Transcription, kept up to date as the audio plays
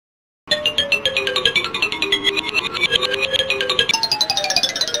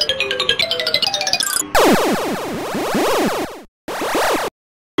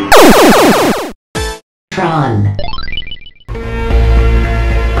Run.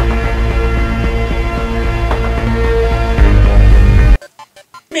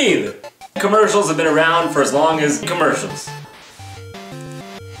 Me either. Commercials have been around for as long as commercials.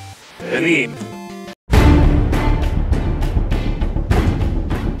 Me.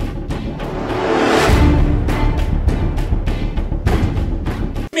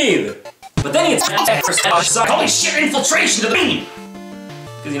 Me either. But then it's holy shit, infiltration to the beam!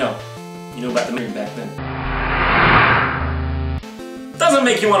 Because you knew about the moon back then. Doesn't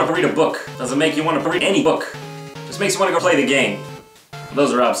make you want to read a book. Doesn't make you want to read any book. Just makes you want to go play the game. But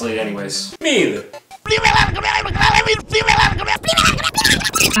those are obsolete anyways. Me either.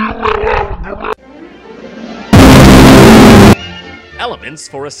 Elements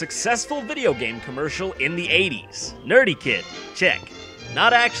for a successful video game commercial in the 80s. Nerdy kid, check.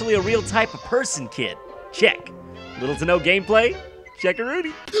 Not actually a real type of person kid, check. Little to no gameplay,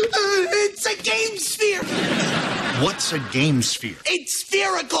 check-a-rooney. It's a game sphere! What's a game sphere? It's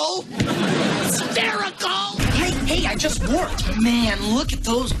spherical! Spherical! Hey, I just worked. Man, look at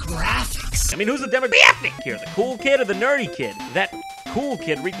those graphics. I mean, who's the demographic here? The cool kid or the nerdy kid? That cool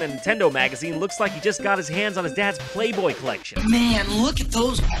kid reading the Nintendo magazine looks like he just got his hands on his dad's Playboy collection. Man, look at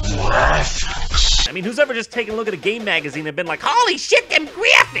those graphics. I mean, who's ever just taken a look at a game magazine and been like, holy shit, them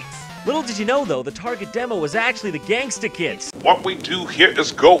graphics! Little did you know, though, the target demo was actually the gangsta kids. What we do here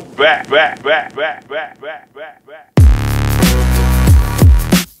is go back.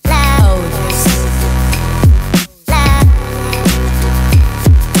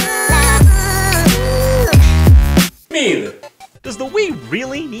 Me either. Does the Wii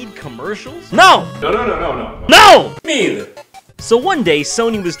really need commercials? No! No. No! Me either. So one day,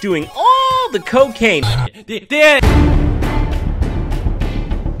 Sony was doing all the cocaine.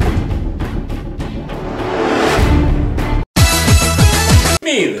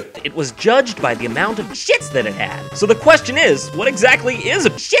 Me either. It was judged by the amount of shits that it had. So the question is, what exactly is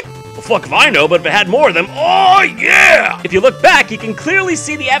a shit? Well, fuck if I know, but if it had more of them, oh yeah! If you look back, you can clearly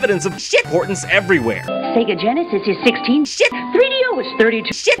see the evidence of shit importance everywhere. Sega Genesis is 16 Shit! 3DO is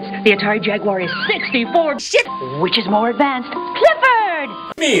 32 Shit! The Atari Jaguar is 64 Shit! Which is more advanced? Clifford!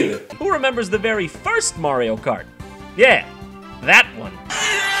 Me either. Who remembers the very first Mario Kart? Yeah, that one.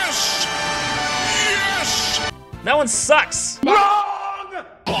 Yes! Yes! That one sucks.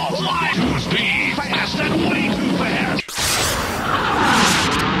 Fly to speed, fast and way too fast.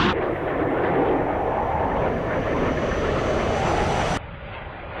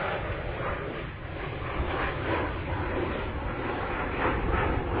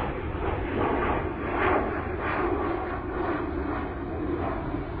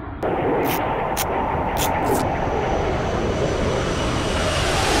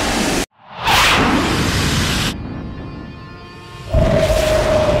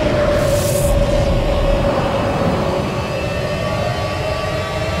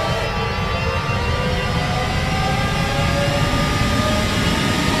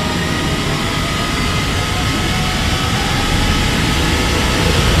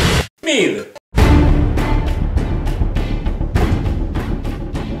 Me either.